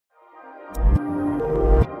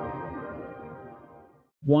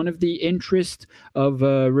One of the interests of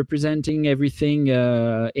representing everything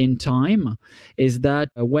in time is that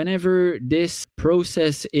whenever this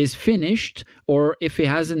process is finished, or if it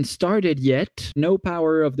hasn't started yet, no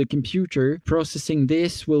power of the computer processing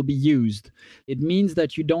this will be used. It means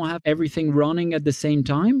that you don't have everything running at the same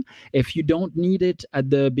time. If you don't need it at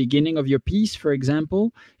the beginning of your piece, for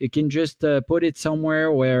example, you can just put it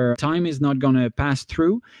somewhere where time is not going to pass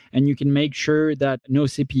through, and you can make sure that no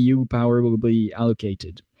CPU power will be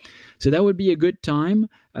allocated. So that would be a good time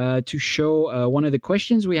to show one of the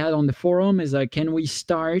questions we had on the forum is can we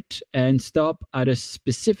start and stop at a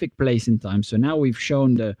specific place in time? So now we've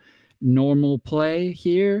shown the normal play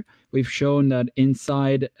here. We've shown that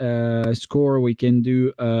inside score we can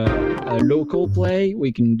do a local play.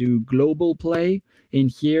 We can do global play in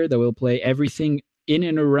here that will play everything in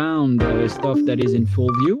and around stuff that is in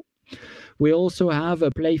full view. We also have a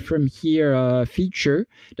play from here feature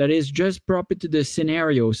that is just proper to the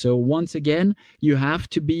scenario. So once again, you have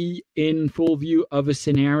to be in full view of a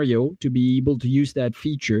scenario to be able to use that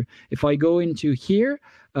feature. If I go into here,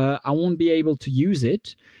 I won't be able to use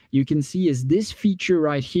it. You can see is this feature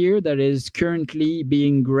right here that is currently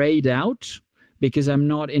being grayed out because I'm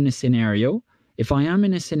not in a scenario. If I am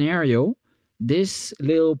in a scenario, this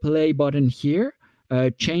little play button here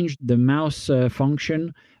changed the mouse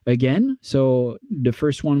function again. So the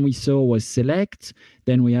first one we saw was select,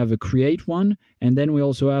 then we have a create one, and then we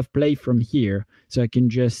also have play from here. So I can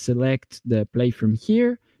just select the play from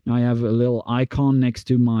here. Now I have a little icon next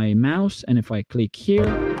to my mouse, and if I click here,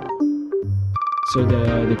 so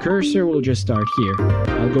the cursor will just start here.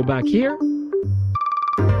 I'll go back here,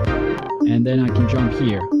 and then I can jump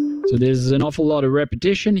here. So there's an awful lot of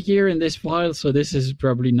repetition here in this file, so this is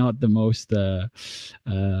probably not the most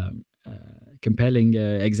compelling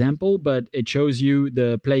example, but it shows you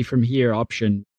the play from here option.